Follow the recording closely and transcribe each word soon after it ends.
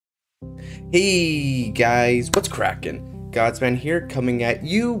Hey guys, what's cracking? Godsman here, coming at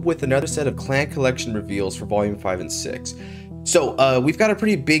you with another set of clan collection reveals for volume 5 and 6. So we've got a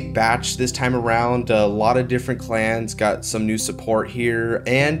pretty big batch this time around. A lot of different clans got some new support here,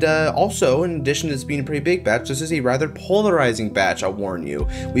 and also in addition to this being a pretty big batch, this is a rather polarizing batch, I'll warn you.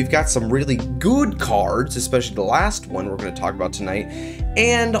 We've got some really good cards, especially the last one we're going to talk about tonight,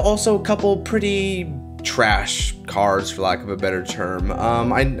 and also a couple pretty trash cards, for lack of a better term.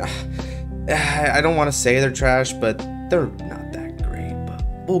 I don't want to say they're trash, but they're not that great, but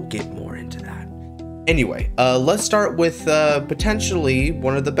we'll get more into that. Anyway, let's start with potentially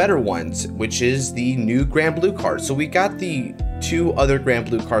one of the better ones, which is the new Granblue card. So we got the two other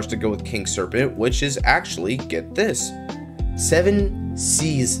Granblue cards to go with King Serpent, which is actually, get this, 7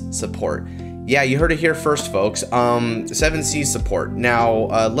 Seas support. Yeah, you heard it here first, folks. 7 Seas support.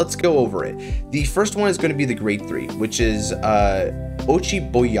 Now, let's go over it. The first one is going to be the Grade 3, which is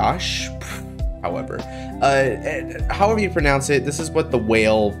Ochiboyash. However you pronounce it, this is what the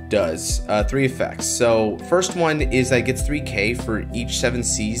whale does. 3 effects. So, first one is that it gets 3k for each 7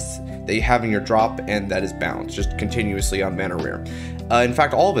 Seas that you have in your drop, and that is balanced, just continuously on mana rare. In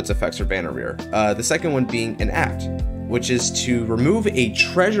fact, all of its effects are mana rare. The second one being an act, which is to remove a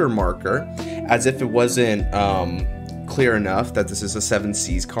treasure marker, as if it wasn't clear enough that this is a 7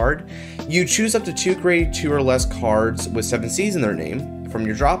 Seas card. You choose up to 2 grade 2 or less cards with 7 Seas in their name from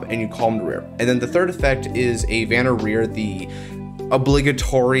your drop, and you call them to rear. And then the third effect is a Vanna rear, the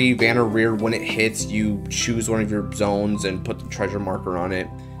obligatory Vanna rear. When it hits, you choose one of your zones and put the treasure marker on it.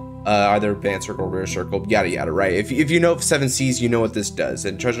 Either advanced circle, rear circle, yada yada, right? If you know 7 Seas, you know what this does.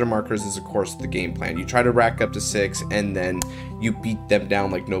 And treasure markers is, of course, the game plan. You try to rack up to 6, and then you beat them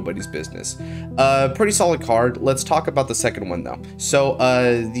down like nobody's business. Pretty solid card. Let's talk about the second one, though. So,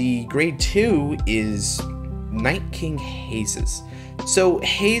 the grade 2 is Night King Hazes. So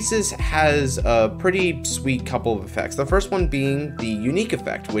Hazes has a pretty sweet couple of effects. The first one being the unique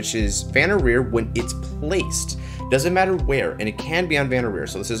effect, which is Vanna rear when it's placed. Doesn't matter where, and it can be on Vanna rear,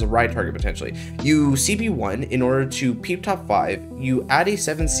 so this is a ride target potentially. You CB1 in order to peep top 5, you add a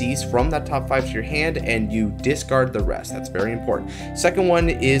 7 Seas from that top 5 to your hand, and you discard the rest. That's very important. Second one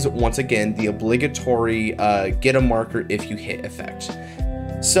is, once again, the obligatory get a marker if you hit effect.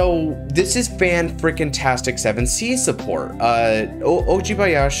 So this is fan-frickin-tastic 7 Seas support.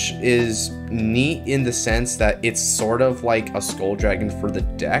 Ochibayash is neat in the sense that it's sort of like a Skull Dragon for the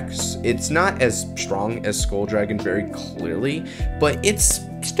decks. It's not as strong as Skull Dragon very clearly, but it's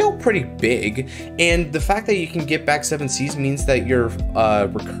still pretty big, and the fact that you can get back 7 Seas means that your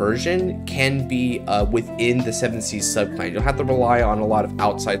recursion can be within the 7 Seas subclan. You'll have to rely on a lot of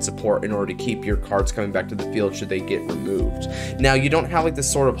outside support in order to keep your cards coming back to the field should they get removed. Now, you don't have like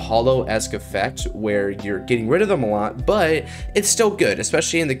this sort of hollow-esque effect where you're getting rid of them a lot, but it's still good,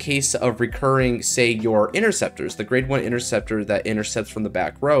 especially in the case of recurring, say, your interceptors, the grade 1 interceptor that intercepts from the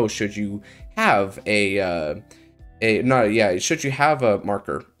back row should you have should you have a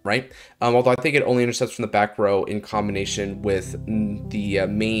marker, right? Although I think it only intercepts from the back row in combination with the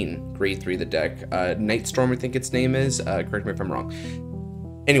main grade 3 of the deck. Nightstorm, I think its name is. Correct me if I'm wrong.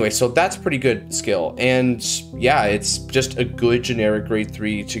 Anyway, so that's pretty good skill. And yeah, it's just a good generic grade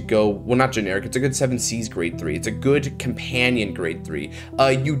 3 to go. Well, not generic. It's a good 7 Seas grade 3. It's a good companion grade 3.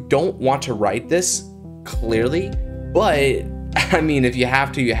 You don't want to write this clearly, but I mean, if you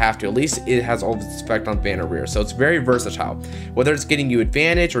have to, you have to. At least it has all this effect on Vanna rear, so it's very versatile. Whether it's getting you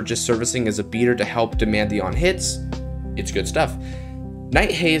advantage or just servicing as a beater to help demand the on hits, it's good stuff.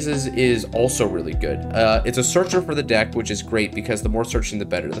 Night Hazes is also really good. It's a searcher for the deck, which is great because the more searching, the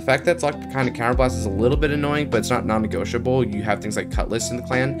better. The fact that it's like kind of counterblast is a little bit annoying, but it's not non-negotiable. You have things like Cutlass in the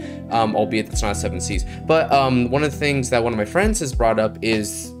clan, albeit it's not 7 Seas. But one of the things that one of my friends has brought up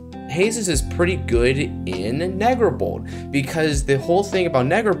is Hazes is pretty good in Negerbolt, because the whole thing about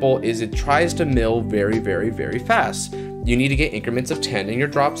Negerbolt is it tries to mill very, very, very fast. You need to get increments of 10 in your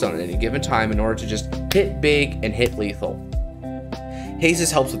drop zone at any given time in order to just hit big and hit lethal.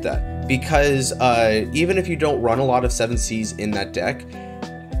 Hazes helps with that, because even if you don't run a lot of 7 Seas in that deck,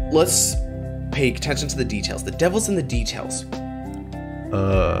 let's pay attention to the details. The devil's in the details.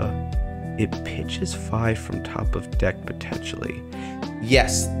 It pitches 5 from top of deck potentially.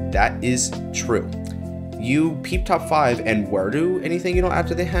 Yes, that is true. You peep top 5, and where do anything you know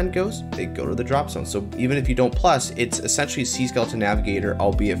after the hand goes? They go to the drop zone. So even if you don't plus, it's essentially Sea Skeleton Navigator,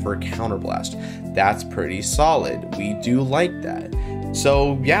 albeit for a counterblast. That's pretty solid. We do like that.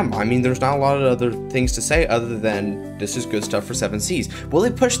 So yeah, I mean, there's not a lot of other things to say other than this is good stuff for 7 Seas. Will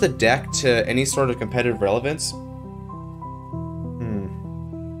it push the deck to any sort of competitive relevance?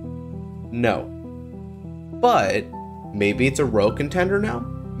 No. But maybe it's a rogue contender now?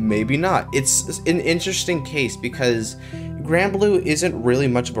 maybe not. It's an interesting case because Granblue isn't really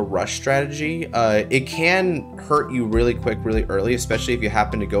much of a rush strategy. It can hurt you really quick, really early, especially if you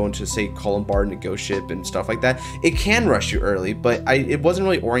happen to go into, say, Columbard, Nego Ship, and stuff like that. It can rush you early, but it wasn't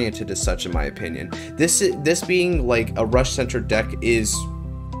really oriented as such, in my opinion. This being like a rush-centered deck is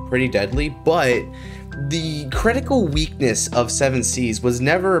pretty deadly, but the critical weakness of 7 Seas was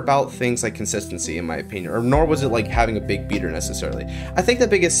never about things like consistency, in my opinion, or nor was it like having a big beater necessarily. I think the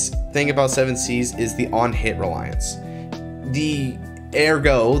biggest thing about 7 Seas is the on-hit reliance.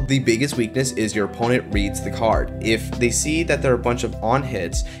 Ergo, the biggest weakness is your opponent reads the card. If they see that there are a bunch of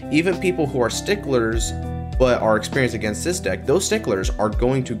on-hits, even people who are sticklers but are experienced against this deck, those sticklers are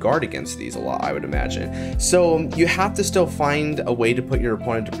going to guard against these a lot, I would imagine. So you have to still find a way to put your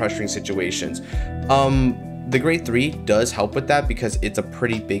opponent into pressuring situations. The grade 3 does help with that because it's a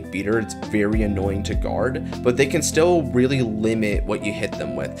pretty big beater. It's very annoying to guard, but they can still really limit what you hit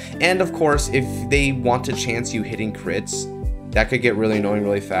them with. And of course, if they want to chance you hitting crits, that could get really annoying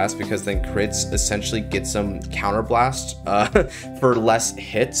really fast because then crits essentially get some counterblast for less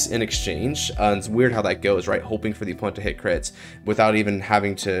hits in exchange. It's weird how that goes, right? Hoping for the opponent to hit crits without even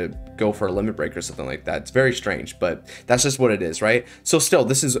having to go for a limit break or something like that. It's very strange, but that's just what it is, right? So still,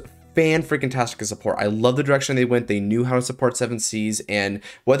 this is fan-freaking-tastic support. I love the direction they went. They knew how to support 7 Seas, and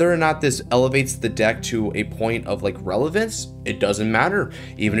whether or not this elevates the deck to a point of like relevance, it doesn't matter.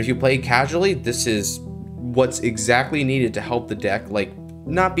 Even if you play casually, this is what's exactly needed to help the deck like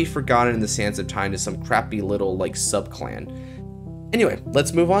not be forgotten in the sands of time to some crappy little like sub clan. Anyway,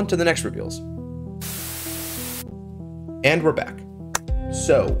 let's move on to the next reveals. And we're back.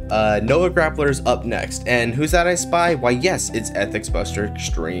 So, Nova Grappler's up next, and who's that I spy? Why, yes, it's Ethics Buster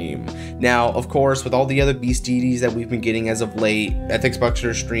Extreme. Now, of course, with all the other beast deities that we've been getting as of late, Ethics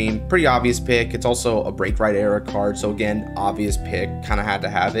Buster Extreme, pretty obvious pick. It's also a Break Right era card, so again, obvious pick, kind of had to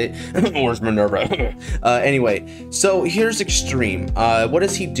have it. Where's Minerva? Anyway, so here's Extreme. What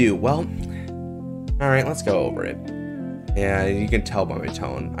does he do? Well, all right, let's go over it. Yeah, you can tell by my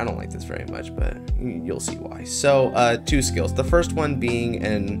tone. I don't like this very much, but you'll see why. So, 2 skills. The first one being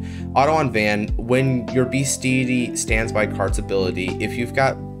an auto on Van. When your beast deity stands by card's ability, if you've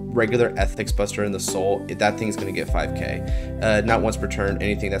got regular Ethics Buster in the soul, that thing's going to get 5k. Not once per turn.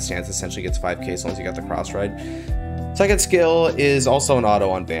 Anything that stands essentially gets 5k as long as you got the cross ride. Second skill is also an auto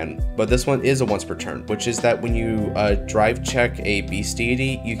on Van, but this one is a once per turn, which is that when you drive check a beast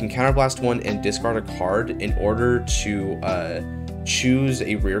deity, you can counterblast one and discard a card in order to choose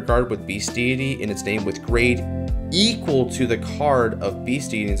a rear guard with beast deity in its name with grade equal to the card of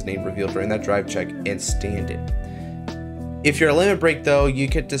beast deity's name revealed during that drive check and stand it. If you're a limit break though, you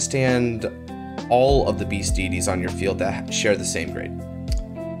get to stand all of the beast deities on your field that share the same grade.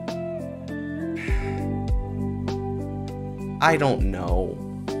 I don't know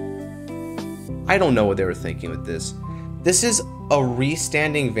what they were thinking with this. This is a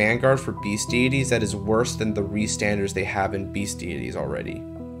restanding Vanguard for beast deities that is worse than the restanders they have in beast deities already.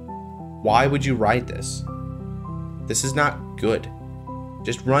 Why would you ride this? This is not good.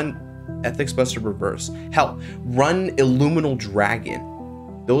 Just run Ethics Buster Reverse. Hell, run Illuminal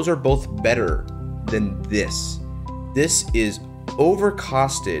Dragon. Those are both better than this. This is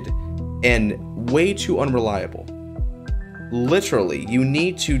overcosted and way too unreliable. Literally, you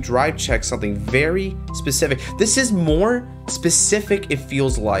need to drive check something very specific. This is more specific, it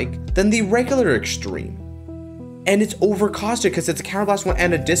feels like, than the regular Extreme. And it's overcosted because it's a counterblast one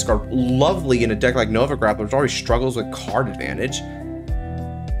and a discard. Lovely in a deck like Nova Grappler, which already struggles with card advantage.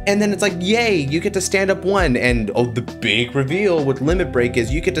 And then it's like, yay, you get to stand up one. And oh, the big reveal with Limit Break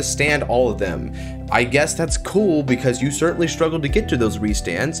is you get to stand all of them. I guess that's cool because you certainly struggled to get to those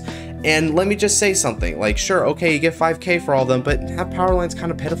restands. And let me just say something, like, sure, okay, you get 5k for all of them, but that power line's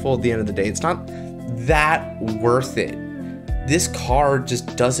kind of pitiful at the end of the day. It's not that worth it. This card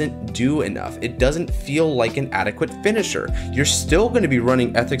just doesn't do enough. It doesn't feel like an adequate finisher. You're still going to be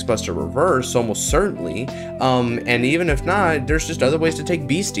running Ethics Buster Reverse, almost certainly. And even if not, there's just other ways to take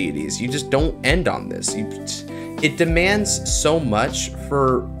beast deities. You just don't end on this. It demands so much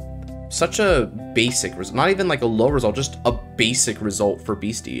for such a basic result. Not even like a low result, just a basic result for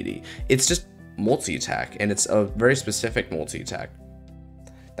beast deity. It's just multi-attack, and it's a very specific multi-attack.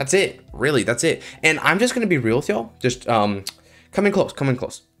 That's it, really, that's it. And I'm just gonna be real with y'all. Just come in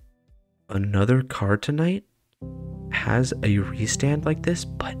close. Another card tonight has a restand like this,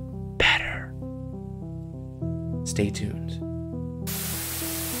 but better. Stay tuned.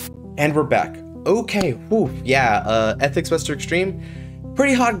 And we're back. Okay, whew, yeah, Ethics Buster Extreme,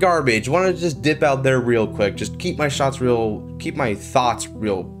 pretty hot garbage. Wanted to just dip out there real quick, just keep my thoughts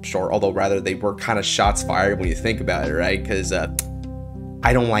real short, although rather they were kind of shots fired when you think about it, right? Because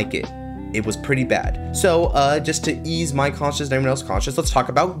I don't like it. It was pretty bad. So just to ease my conscience and everyone else's conscience, let's talk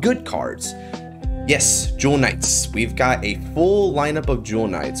about good cards. Yes, Jewel Knights. We've got a full lineup of Jewel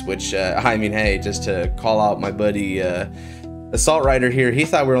Knights, which, I mean, hey, just to call out my buddy Assault Rider here, he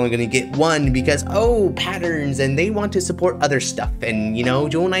thought we were only going to get one because, oh, patterns, and they want to support other stuff. And, you know,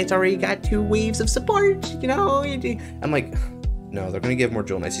 Jewel Knights already got 2 waves of support, you know. I'm like, no, they're going to give more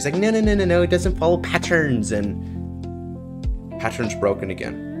Jewel Knights. He's like, no, it doesn't follow patterns. And patterns broken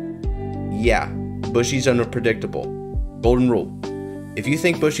again. Yeah, Bushy's unpredictable. Golden rule. If you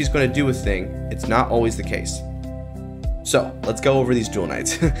think Bushy's going to do a thing, it's not always the case. So, let's go over these Jewel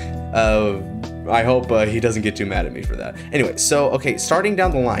Knights. I hope he doesn't get too mad at me for that. Anyway, so, okay, starting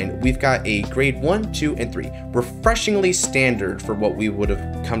down the line, we've got a grade 1, 2, and 3. Refreshingly standard for what we would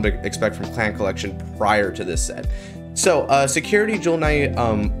have come to expect from Clan Collection prior to this set. So, Security Jewel Knight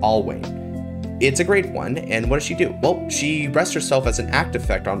Alwyn. It's a grade 1, and what does she do? Well, she rests herself as an act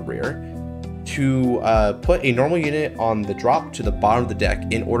effect on rear to put a normal unit on the drop to the bottom of the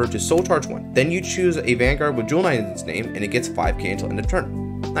deck in order to soul charge 1. Then you choose a Vanguard with Jewel Knight in its name, and it gets 5k until end of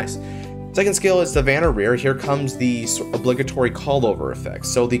turn. Nice. Second skill is the Vanna Rear. Here comes the obligatory call over effect.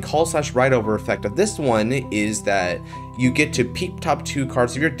 So the call / ride over effect of this one is that you get to peep top 2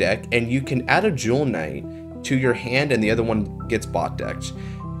 cards of your deck, and you can add a Jewel Knight to your hand, and the other one gets bot decked.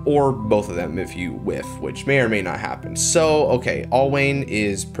 Or both of them if you whiff, which may or may not happen. So, okay, Alwyn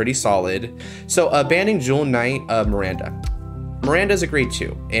is pretty solid. So, banning Jewel Knight Miranda. Miranda is a grade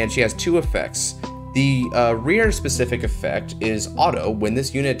 2, and she has 2 effects. The rear specific effect is auto when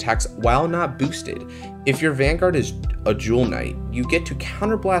this unit attacks while not boosted. If your Vanguard is a Jewel Knight, you get to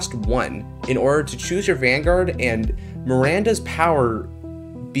counterblast 1 in order to choose your Vanguard, and Miranda's power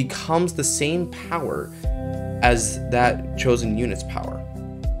becomes the same power as that chosen unit's power.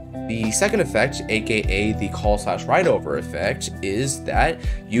 The second effect, aka the call / ride over effect, is that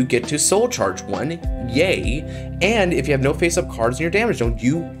you get to soul charge 1, yay, and if you have no face-up cards in your damage zone,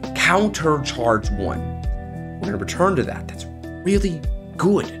 you counter charge 1. We're going to return to that. That's really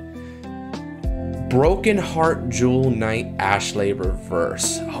good. Broken Heart Jewel Knight Ashlei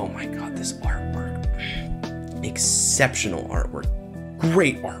Reverse. Oh my god, this artwork. Exceptional artwork.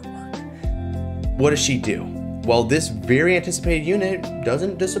 Great artwork. What does she do? Well, this very anticipated unit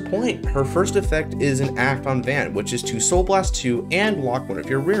doesn't disappoint. Her first effect is an act on Van, which is to Soul Blast 2 and lock one of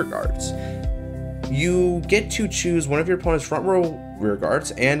your rear guards. You get to choose one of your opponent's front row rear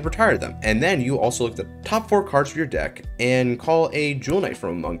guards and retire them. And then you also look at the top 4 cards of your deck and call a Jewel Knight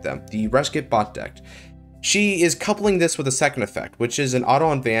from among them. The rest get bot decked. She is coupling this with a second effect, which is an auto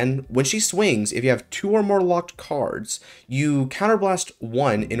on Van. When she swings, if you have 2 or more locked cards, you counterblast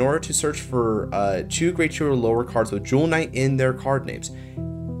 1 in order to search for 2 grade 2 or lower cards with Jewel Knight in their card names.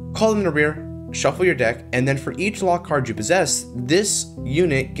 Call them in the rear, shuffle your deck, and then for each locked card you possess, this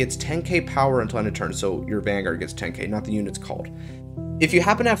unit gets 10k power until end of turn, so your Vanguard gets 10k, not the unit's called. If you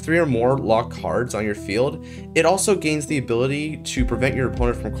happen to have 3 or more locked cards on your field, it also gains the ability to prevent your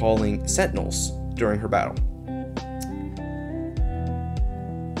opponent from calling Sentinels during her battle.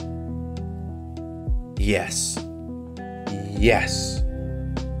 Yes.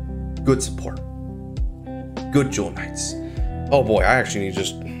 Good support. Good Jewel Knights. Oh boy, I actually need to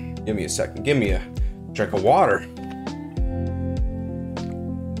just give me a second. Give me a drink of water.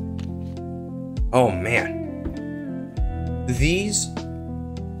 Oh man. These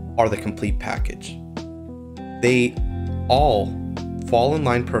are the complete package. They all fall in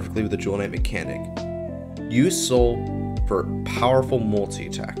line perfectly with the Jewel Knight mechanic. Use Soul for powerful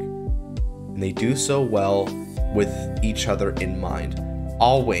multi-attack, and they do so well with each other in mind.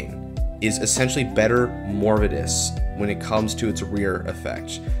 Alwyn is essentially better Morvidus when it comes to its rear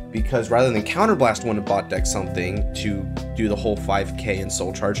effect, because rather than counterblast one to bot deck something to do the whole 5k and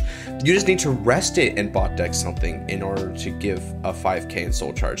soul charge, you just need to rest it and bot deck something in order to give a 5k and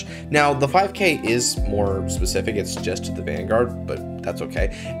soul charge. Now the 5k is more specific, it's just to the Vanguard, but that's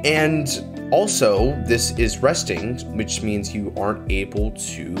okay. And also this is resting, which means you aren't able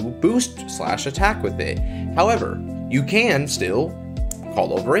to boost / attack with it. However, you can still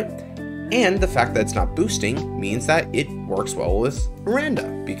call over it. And the fact that it's not boosting means that it works well with Miranda,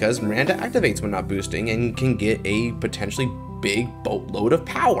 because Miranda activates when not boosting and can get a potentially big boatload of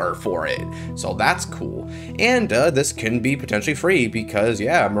power for it. So that's cool. And this can be potentially free because,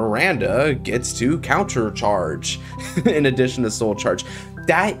 yeah, Miranda gets to counter charge in addition to soul charge.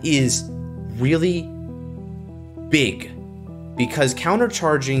 That is really big, because counter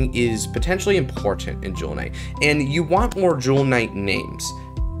charging is potentially important in Jewel Knight, and you want more Jewel Knight names.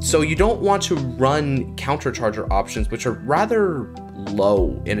 So you don't want to run countercharger options, which are rather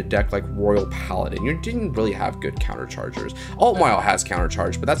low in a deck like Royal Paladin. You didn't really have good counterchargers. Altmile has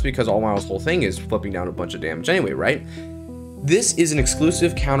countercharge, but that's because Altmile's whole thing is flipping down a bunch of damage anyway, right? This is an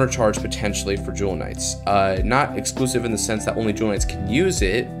exclusive countercharge potentially for Jewel Knights. Not exclusive in the sense that only Jewel Knights can use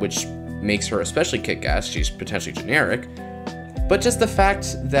it, which makes her especially kick-ass. She's potentially generic. But just the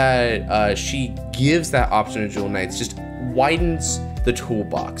fact that she gives that option to Jewel Knights just widens the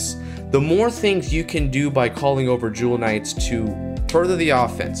toolbox. The more things you can do by calling over Jewel Knights to further the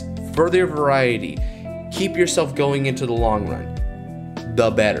offense, further your variety, keep yourself going into the long run, the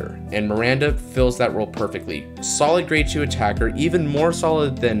better. And Miranda fills that role perfectly. Solid grade 2 attacker, even more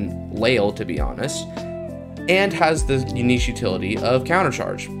solid than Lael, to be honest, and has the unique utility of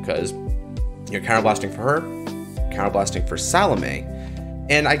countercharge, because you're counterblasting for her, counterblasting for Salome,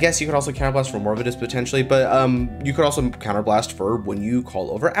 and I guess you could also counterblast for Morvidus potentially, but you could also counterblast for when you call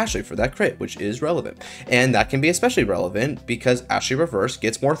over Ashlei for that crit, which is relevant. And that can be especially relevant because Ashlei Reverse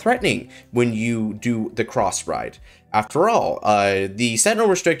gets more threatening when you do the cross ride. After all, the Sentinel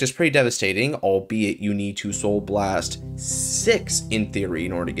Restrict is pretty devastating, albeit you need to Soul Blast 6 in theory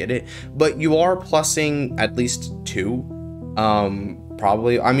in order to get it, but you are plussing at least 2,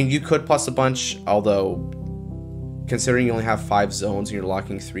 probably. I mean, you could plus a bunch, although considering you only have 5 zones and you're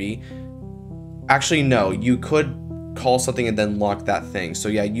locking 3, actually no, you could call something and then lock that thing. So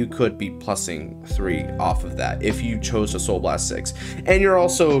yeah, you could be plussing 3 off of that if you chose to Soul Blast 6. And you're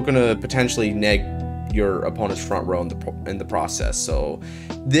also gonna potentially neg your opponent's front row in the process. So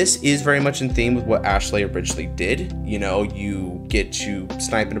this is very much in theme with what Ashlei originally did. You know, you get to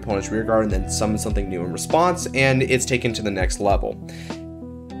snipe an opponent's rear guard and then summon something new in response, and it's taken to the next level.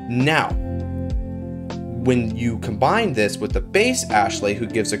 Now, when you combine this with the base Ashlei, who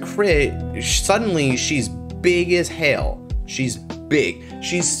gives a crit, suddenly she's big as hell. She's big.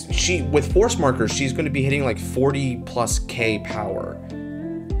 She with force markers, she's going to be hitting like 40+K power.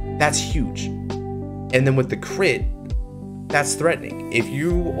 That's huge. And then with the crit, that's threatening. If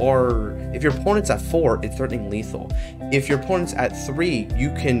your opponent's at 4, it's threatening lethal. If your opponent's at 3,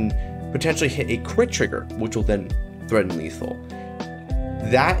 you can potentially hit a crit trigger, which will then threaten lethal.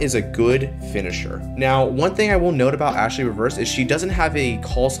 That is a good finisher. Now, one thing I will note about Ashlei Reverse is she doesn't have a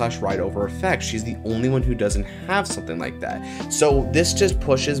call/ride over effect. She's the only one who doesn't have something like that. So this just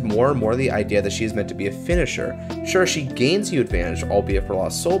pushes more and more the idea that she is meant to be a finisher. Sure, she gains you advantage, albeit for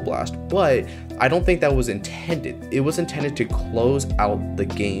Lost Soul Blast, but I don't think that was intended. It was intended to close out the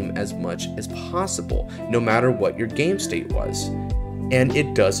game as much as possible, no matter what your game state was. And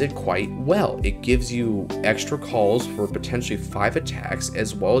it does it quite well. It gives you extra calls for potentially 5 attacks,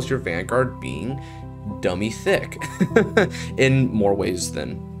 as well as your Vanguard being dummy thick in more ways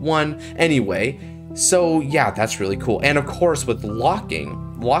than one. Anyway, so yeah, that's really cool. And of course, with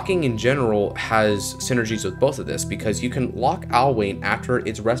locking in general has synergies with both of this, because you can lock Alwyn after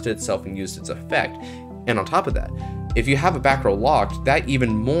it's rested itself and used its effect. And on top of that, if you have a back row locked, that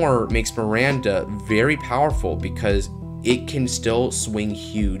even more makes Miranda very powerful, because it can still swing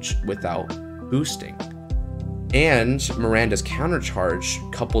huge without boosting. And Miranda's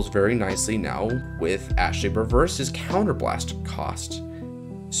countercharge couples very nicely now with Ashlei Reverse's counterblast cost.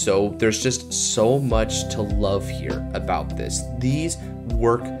 So there's just so much to love here about this. These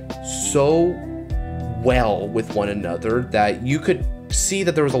work so well with one another that you could see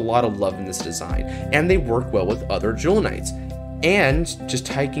that there was a lot of love in this design, and they work well with other Jewel Knights. And just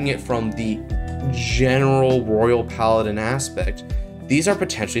taking it from the general Royal Paladin aspect, these are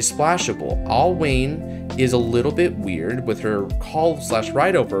potentially splashable. Alwyn is a little bit weird with her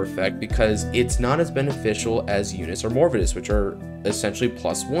call/ride over effect, because it's not as beneficial as Eunice or Morvidus, which are essentially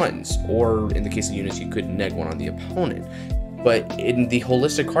 +1s, or in the case of Eunice, you could neg 1 on the opponent. But in the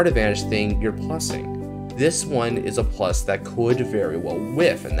holistic card advantage thing, you're plussing. This one is a plus that could very well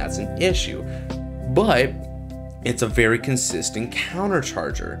whiff, and that's an issue. But it's a very consistent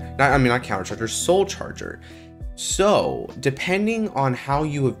countercharger. Not countercharger, soul charger. So, depending on how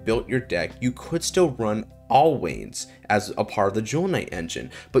you have built your deck, you could still run Always as a part of the Jewel Knight engine.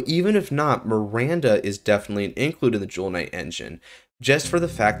 But even if not, Miranda is definitely an include in the Jewel Knight engine, just for the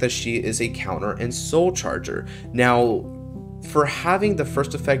fact that she is a counter and soul charger. Now, for having the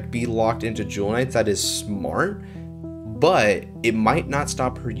first effect be locked into Jewel Knights, that is smart, but it might not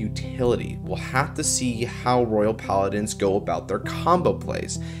stop her utility. We'll have to see how Royal Paladins go about their combo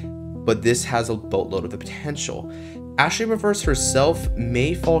plays, but this has a boatload of the potential. Ashlei Reverse herself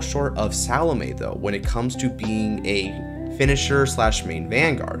may fall short of Salome though when it comes to being a finisher/main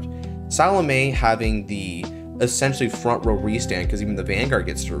Vanguard. Salome having the essentially front row restand, because even the Vanguard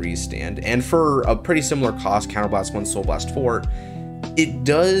gets to restand, and for a pretty similar cost, Counterblast 1, Soul Blast 4, It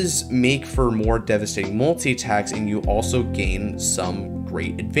does make for more devastating multi-attacks, and you also gain some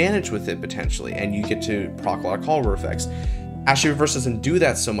great advantage with it potentially, and you get to proc a lot of call effects. Ashlei Reverse doesn't do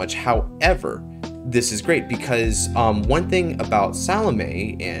that so much. However, this is great because one thing about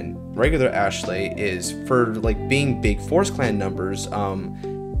Salome and regular Ashlei is for like being big Force Clan numbers,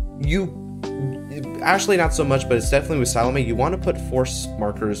 Ashlei not so much, but it's definitely with Salome, you want to put force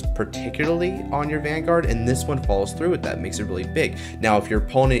markers particularly on your Vanguard, and this one follows through with that, makes it really big. Now if you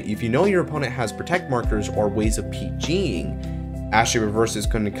know your opponent has protect markers or ways of PGing, Ashlei Reverse is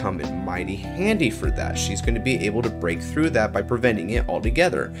going to come in mighty handy for that. She's going to be able to break through that by preventing it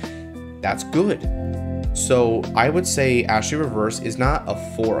altogether. That's good. So I would say Ashlei Reverse is not a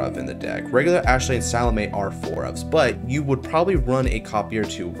 4-of in the deck. Regular Ashlei and Salome are 4-ofs, but you would probably run a copy or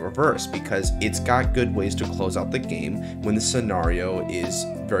two of Reverse because it's got good ways to close out the game when the scenario is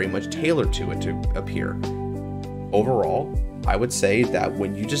very much tailored to it to appear. Overall, I would say that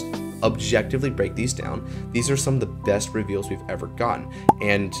when you just objectively break these down, these are some of the best reveals we've ever gotten.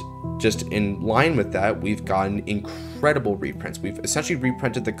 And just in line with that, we've gotten incredible reprints. We've essentially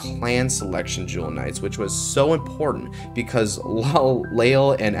reprinted the clan selection Jewel Knights, which was so important because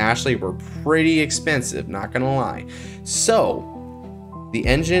Lael and Ashlei were pretty expensive, not gonna lie. So the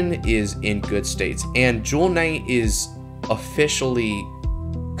engine is in good states, and Jewel Knight is officially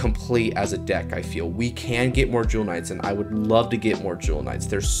complete as a deck. I feel we can get more Jewel Knights, and I would love to get more Jewel Knights.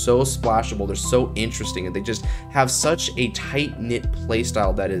 They're so splashable, they're so interesting, and they just have such a tight-knit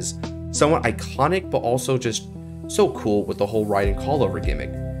playstyle that is somewhat iconic, but also just so cool with the whole ride and call over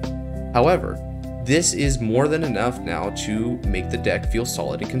gimmick. However, this is more than enough now to make the deck feel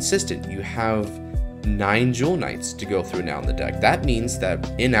solid and consistent. You have 9 Jewel Knights to go through now in the deck. That means that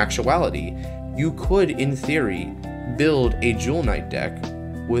in actuality, you could, in theory, build a Jewel Knight deck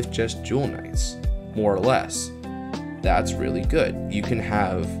with just Jewel Knights, more or less. That's really good. You can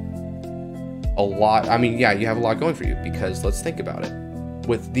have a lot, I mean, yeah, you have a lot going for you because let's think about it.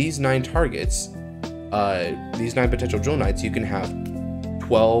 With these 9 targets, these 9 potential Jewel Knights, you can have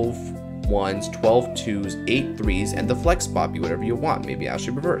 12 1s, 12 2s, 8 3s, and the flex spot be whatever you want, maybe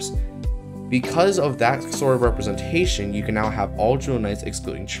Ashlei Reverse. Because of that sort of representation, you can now have all Jewel Knights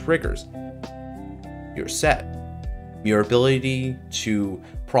excluding triggers. You're set. Your ability to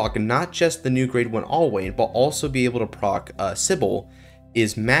proc not just the new grade 1 Alwyn, but also be able to proc Sybil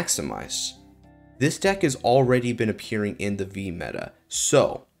is maximized. This deck has already been appearing in the V meta,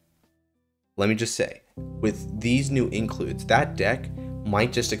 so let me just say, with these new includes, that deck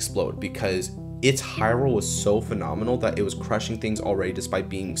might just explode because its high roll was so phenomenal that it was crushing things already despite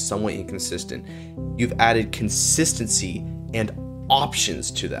being somewhat inconsistent. You've added consistency and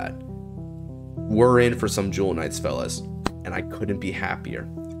options to that. We're in for some Jewel Knights, fellas, and I couldn't be happier.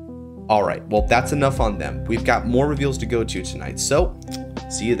 All right, well, that's enough on them. We've got more reveals to go to tonight, so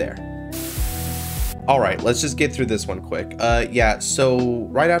see you there. All right, let's just get through this one quick. Yeah, so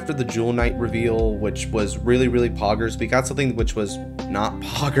right after the Jewel Knight reveal, which was really, really poggers, we got something which was not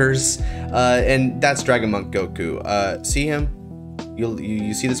poggers, and that's Dragon Monk Goku. See him?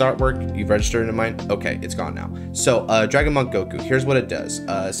 You see this artwork? You've registered in mine? Okay, it's gone now. So, Dragon Monk Goku, here's what it does.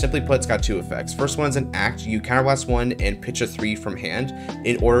 Simply put, it's got 2 effects. First one's an act. You counterblast 1 and pitch a 3 from hand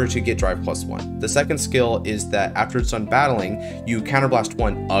in order to get drive +1. The second skill is that after it's done battling, you counterblast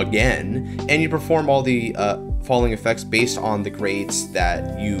 1 again, and you perform all the following effects based on the grades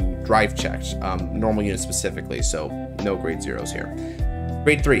that you drive checked, normal units specifically, so no grade 0s here.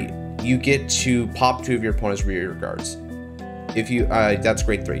 Grade 3, you get to pop 2 of your opponent's rear guards. If you, that's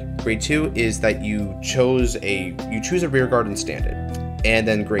grade 3. Grade 2 is that you choose a rear guard and stand it. And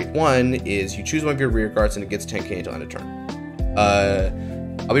then grade 1 is you choose one of your rear guards and it gets 10k until end of turn.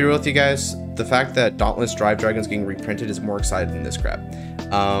 I'll be real with you guys. The fact that Dauntless Drive Dragon's getting reprinted is more excited than this crap.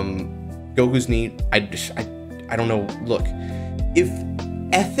 Goku's neat. I don't know. Look, if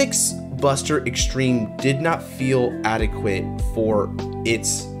Ethics Buster Extreme did not feel adequate for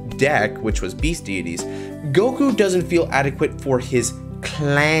its deck, which was Beast Deities, Goku doesn't feel adequate for his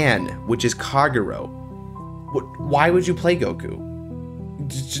clan, which is Kagero. Why would you play Goku?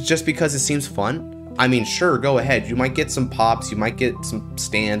 Just because it seems fun? I mean, sure, go ahead. You might get some pops, you might get some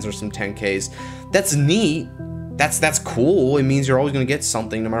stands or some 10Ks. That's neat. That's cool. It means you're always going to get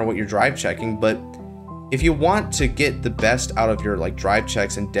something no matter what you're drive checking, but if you want to get the best out of your like drive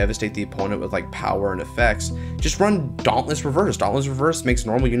checks and devastate the opponent with like power and effects, just run Dauntless Reverse. Dauntless Reverse makes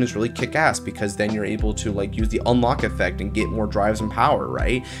normal units really kick ass because then you're able to like use the unlock effect and get more drives and power,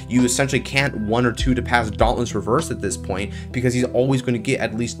 right? You essentially can't 1 or 2 to pass Dauntless Reverse at this point because he's always going to get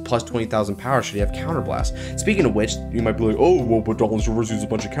at least plus 20,000 power should he have Counterblast. Speaking of which, you might be like, oh, well, but Dauntless Reverse uses a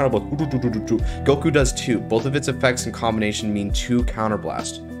bunch of Counterblast. Goku does too. Both of its effects in combination mean 2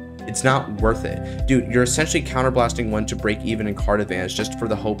 Counterblast. It's not worth it. Dude, you're essentially counterblasting 1 to break even in card advantage just for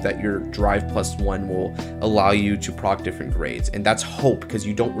the hope that your drive +1 will allow you to proc different grades. And that's hope because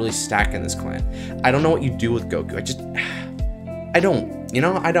you don't really stack in this clan. I don't know what you do with Goku. I don't. You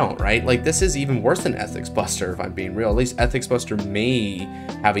know, I don't, right? Like, this is even worse than Ethics Buster, if I'm being real. At least Ethics Buster may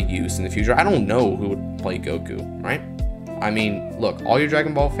have a use in the future. I don't know who would play Goku, right? I mean, look, all your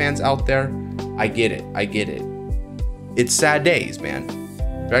Dragon Ball fans out there, I get it. I get it. It's sad days, man.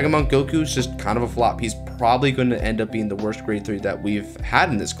 Dragon Ball Goku's just kind of a flop. He's probably going to end up being the worst grade 3 that we've had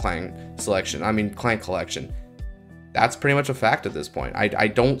in this clan collection. That's pretty much a fact at this point. I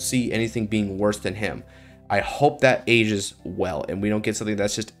don't see anything being worse than him. I hope that ages well and we don't get something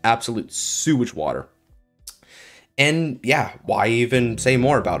that's just absolute sewage water. And yeah, why even say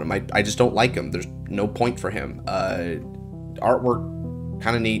more about him? I just don't like him. There's no point for him. Artwork,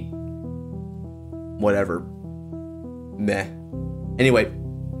 kind of neat. Whatever. Meh. Anyway.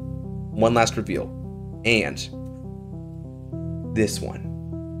 One last reveal, and this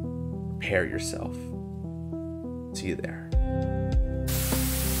one. Prepare yourself. See you there.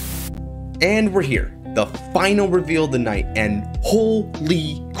 And we're here, the final reveal of the night, and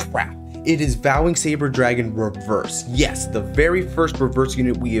holy crap, it is Vowing Saber Dragon Reverse. Yes, the very first reverse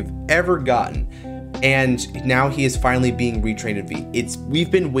unit we have ever gotten, and now he is finally being retrained in V. We've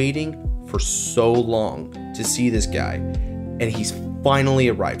been waiting for so long to see this guy, and he's finally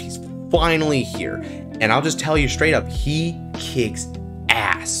arrived. He's finally here, and I'll just tell you straight up, he kicks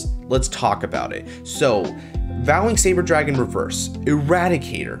ass. Let's talk about it. So, Vowing Saber Dragon Reverse,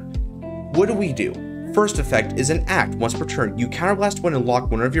 Eradicator. What do? First effect is an act. Once per turn, you counterblast 1 and lock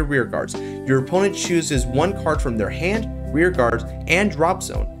one of your rear guards. Your opponent chooses 1 card from their hand, rear guards, and drop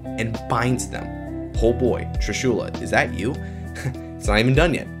zone, and binds them. Oh boy, Trishula, is that you? It's not even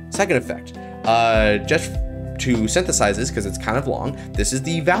done yet. Second effect, just to synthesize this, because it's kind of long, this is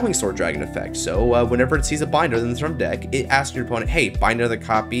the Vowing Sword Dragon effect. So whenever it sees a binder in the from deck, it asks your opponent, hey, bind another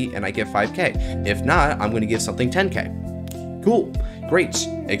copy and I get 5k. If not, I'm going to give something 10k. Cool, great.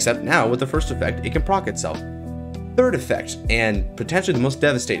 Except now with the first effect, it can proc itself. Third effect, and potentially the most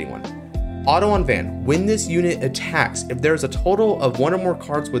devastating one. Auto on Van. When this unit attacks, if there's a total of 1 or more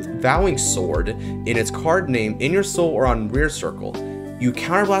cards with Vowing Sword in its card name in your soul or on rear circle, you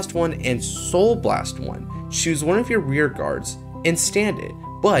counterblast 1 and soul blast 1. Choose 1 of your rear guards and stand it.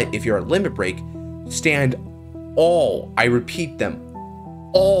 But if you're at limit break, stand all, I repeat them,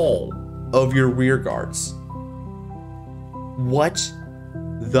 all of your rear guards. What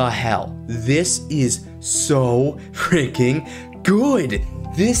the hell? This is so freaking good.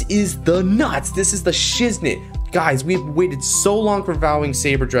 This is the nuts. This is the shiznit. Guys, we've waited so long for Vowing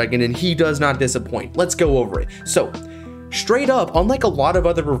Saber Dragon and he does not disappoint. Let's go over it. So, straight up, unlike a lot of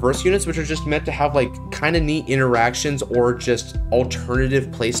other reverse units, which are just meant to have like kind of neat interactions or just alternative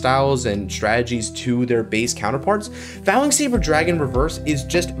playstyles and strategies to their base counterparts, Vowing Saber Dragon Reverse is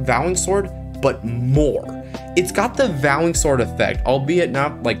just Vowing Sword, but more. It's got the Vowing Sword effect, albeit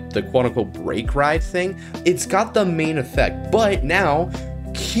not like the quote-unquote break ride thing. It's got the main effect, but now,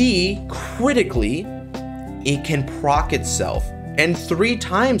 key critically, it can proc itself. And 3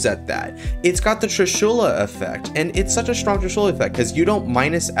 times at that. It's got the Trishula effect, and it's such a strong Trishula effect because you don't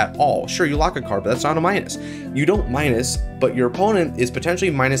minus at all. Sure, you lock a card, but that's not a minus. You don't minus, but your opponent is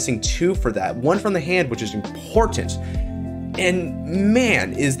potentially minusing 2 for that. 1 from the hand, which is important. And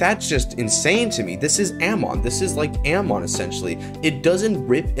man, is that just insane to me. This is Ammon. This is like Ammon, essentially. It doesn't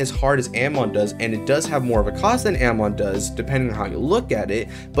rip as hard as Ammon does, and it does have more of a cost than Ammon does, depending on how you look at it,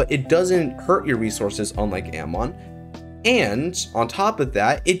 but it doesn't hurt your resources, unlike Ammon. And on top of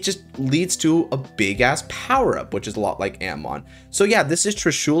that, it just leads to a big ass power up, which is a lot like Ammon. So yeah, this is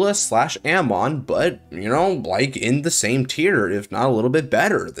Trishula / Ammon, but you know, like in the same tier, if not a little bit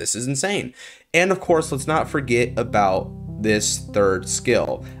better. This is insane. And of course, let's not forget about this third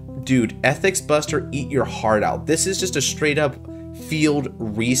skill. Dude, Ethics Buster, eat your heart out. This is just a straight up field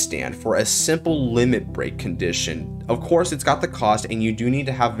restand for a simple limit break condition. Of course, it's got the cost and you do need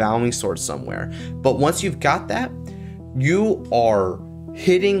to have Vowing Sword somewhere. But once you've got that, you are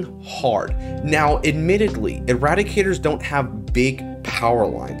hitting hard. Now, admittedly, Eradicators don't have big power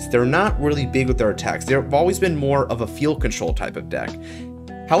lines. They're not really big with their attacks. They've always been more of a field control type of deck.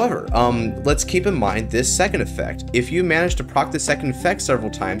 However, let's keep in mind this second effect. If you manage to proc the second effect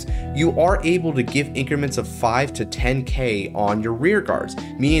several times, you are able to give increments of 5 to 10k on your rear guards,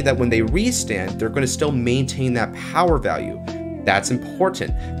 meaning that when they restand, they're going to still maintain that power value. That's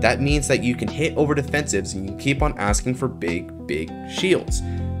important. That means that you can hit over defensives and you can keep on asking for big shields.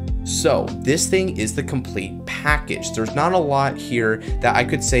 So this thing is the complete package. There's not a lot here that I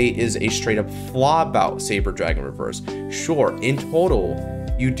could say is a straight up flaw about Saber Dragon Reverse. Sure, in total,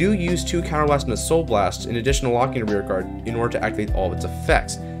 you do use 2 Counter Blast and a Soul Blast in addition to locking a rear guard in order to activate all of its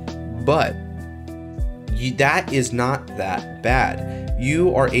effects. But that is not that bad.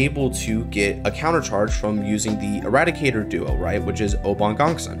 You are able to get a counter charge from using the Eradicator duo, right, which is Obon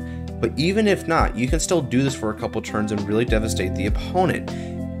Gongsun. But even if not, you can still do this for a couple turns and really devastate the opponent.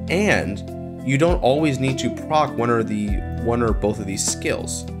 And you don't always need to proc one or both of these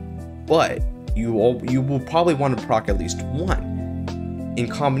skills, but you will probably want to proc at least one. In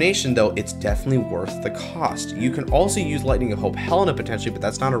combination though, it's definitely worth the cost. You can also use Lightning of Hope Helena potentially, but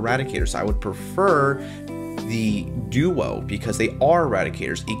that's not Eradicator, so I would prefer the duo because they are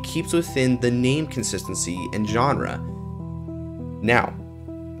Eradicators. It keeps within the name consistency and genre. Now,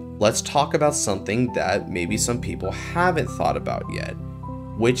 let's talk about something that maybe some people haven't thought about yet,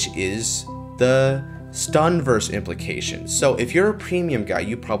 which is the Stunverse implication. So if you're a premium guy,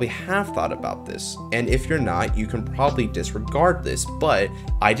 you probably have thought about this, and if you're not, you can probably disregard this, but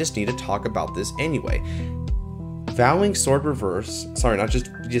I just need to talk about this anyway. Vowing Sword Reverse, sorry, not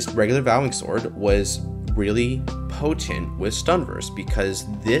just regular Vowing Sword, was really potent with Stunverse because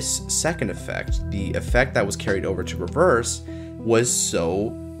this second effect, the effect that was carried over to Reverse, was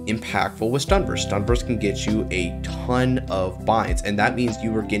so impactful with Stunverse. Stunverse can get you a ton of binds, and that means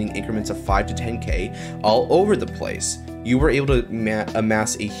you were getting increments of 5 to 10k all over the place. You were able to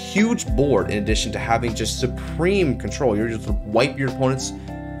amass a huge board in addition to having just supreme control. You're just wipe your opponent's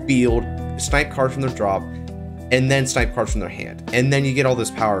field, snipe cards from their drop, and then snipe cards from their hand, and then you get all this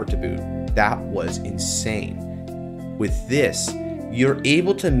power to boot. That was insane. With this, you're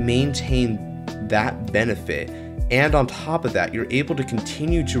able to maintain that benefit, and on top of that, you're able to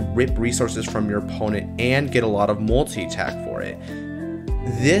continue to rip resources from your opponent and get a lot of multi-attack for it.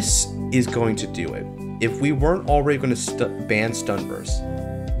 This is going to do it. If we weren't already going to ban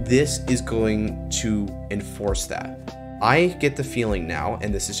Stunverse, this is going to enforce that. I get the feeling now,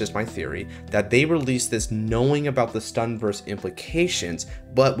 and this is just my theory, that they released this knowing about the Stunverse implications,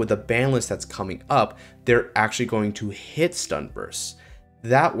 but with the ban list that's coming up, they're actually going to hit Stunverse.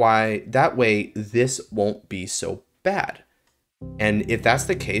 That way, this won't be so bad. And if that's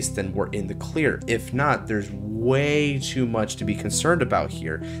the case, then we're in the clear. If not, there's way too much to be concerned about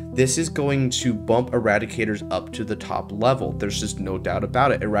here. This is going to bump Eradicators up to the top level. There's just no doubt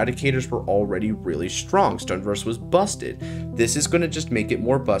about it. Eradicators were already really strong. Stunverse was busted. This is going to just make it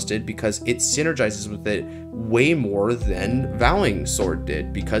more busted because it synergizes with it way more than Vowing Sword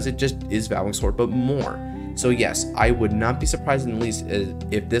did, because it just is Vowing Sword, but more. So yes, I would not be surprised in the least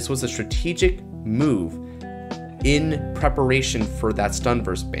if this was a strategic move in preparation for that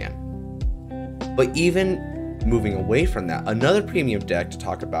Stunverse ban. But even moving away from that, another premium deck to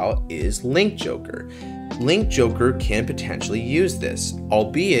talk about is Link Joker. Link Joker can potentially use this,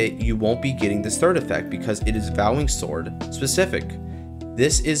 albeit you won't be getting this third effect because it is Vowing Sword specific.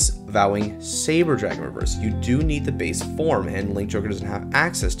 This is Vowing Saber Dragon Reverse. You do need the base form, and Link Joker doesn't have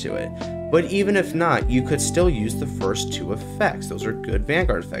access to it. But even if not, you could still use the first two effects. Those are good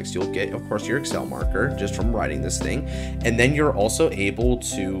Vanguard effects. You'll get, of course, your Excel marker just from writing this thing. And then you're also able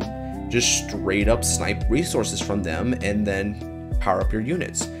to just straight up snipe resources from them and then power up your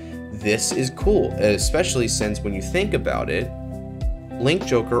units. This is cool, especially since when you think about it, Link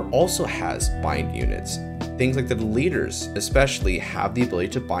Joker also has bind units. Things like the leaders especially have the ability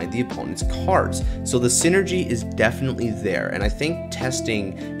to bind the opponent's cards. So the synergy is definitely there, and I think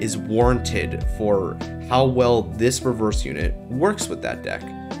testing is warranted for how well this reverse unit works with that deck.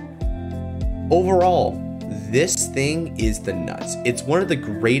 Overall, this thing is the nuts. It's one of the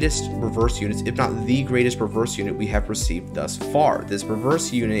greatest reverse units, if not the greatest reverse unit we have received thus far. This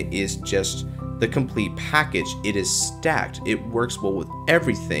reverse unit is just the complete package. It is stacked. It works well with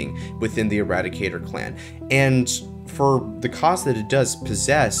everything within the Eradicator clan. And for the cost that it does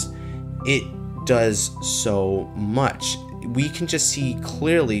possess, it does so much. We can just see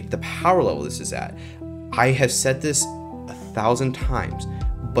clearly the power level this is at. I have said this 1,000 times,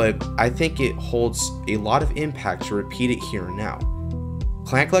 but I think it holds a lot of impact to repeat it here and now.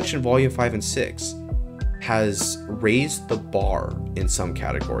 Clan Collection Volume 5 and 6 has raised the bar in some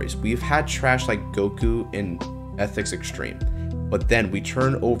categories. We've had trash like Goku and Ethics Extreme. But then we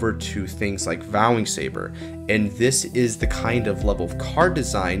turn over to things like Vowing Saber, and this is the kind of level of card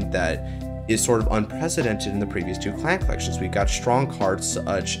design that is sort of unprecedented in the previous 2 clan collections. We got strong cards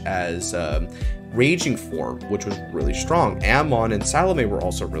such as Raging Form, which was really strong. Ammon and Salome were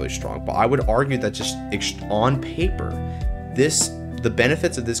also really strong, but I would argue that just on paper, the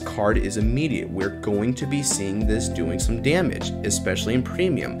benefits of this card is immediate. We're going to be seeing this doing some damage, especially in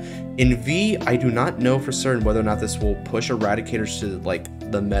premium. In V, I do not know for certain whether or not this will push Eradicators to like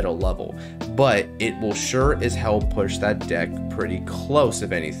the meta level, but it will sure as hell push that deck pretty close,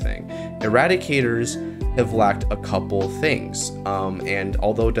 if anything. Eradicators have lacked a couple things, and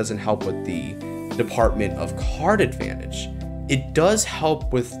although it doesn't help with the department of card advantage, it does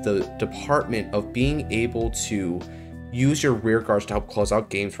help with the department of being able to use your rear guards to help close out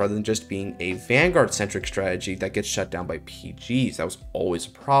games rather than just being a Vanguard-centric strategy that gets shut down by PGs. That was always a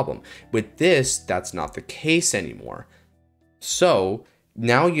problem. With this, that's not the case anymore. So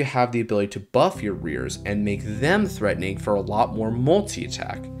now you have the ability to buff your rears and make them threatening for a lot more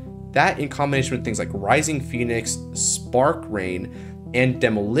multi-attack. That, in combination with things like Rising Phoenix, Spark Rain, and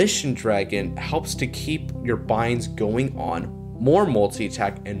Demolition Dragon, helps to keep your binds going on, more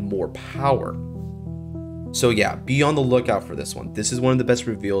multi-attack and more power. So yeah, be on the lookout for this one. This is one of the best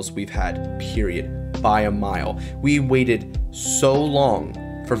reveals we've had, period, by a mile. We waited so long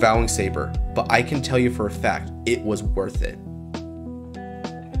for Vowing Saber, but I can tell you for a fact, it was worth it.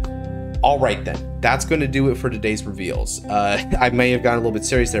 Alright then, that's going to do it for today's reveals. I may have gotten a little bit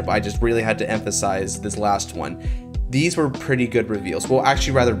serious there, but I just really had to emphasize this last one. These were pretty good reveals. Well,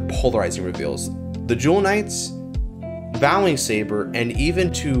 actually rather polarizing reveals. The Jewel Knights, Vowing Saber, and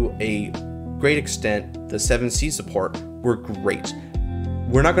even to a great extent, the 7C support were great.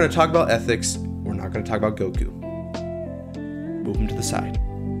 We're not going to talk about ethics. We're not going to talk about Goku. Move him to the side.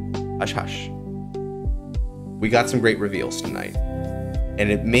 Hush, hush. We got some great reveals tonight,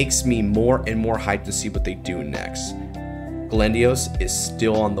 and it makes me more and more hyped to see what they do next. Glendios is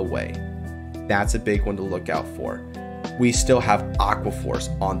still on the way. That's a big one to look out for. We still have Aqua Force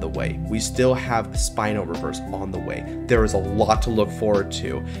on the way. We still have Spino Reverse on the way. There is a lot to look forward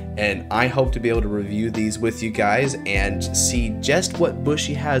to, and I hope to be able to review these with you guys and see just what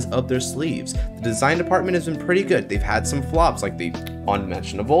Bushy has up their sleeves. The design department has been pretty good. They've had some flops like the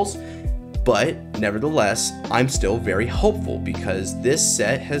Unmentionables, but nevertheless, I'm still very hopeful because this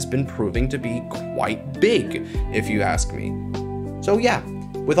set has been proving to be quite big, if you ask me. So yeah.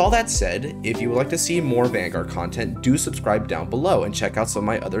 With all that said, if you would like to see more Vanguard content, do subscribe down below and check out some of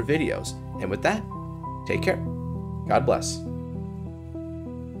my other videos. And with that, take care. God bless.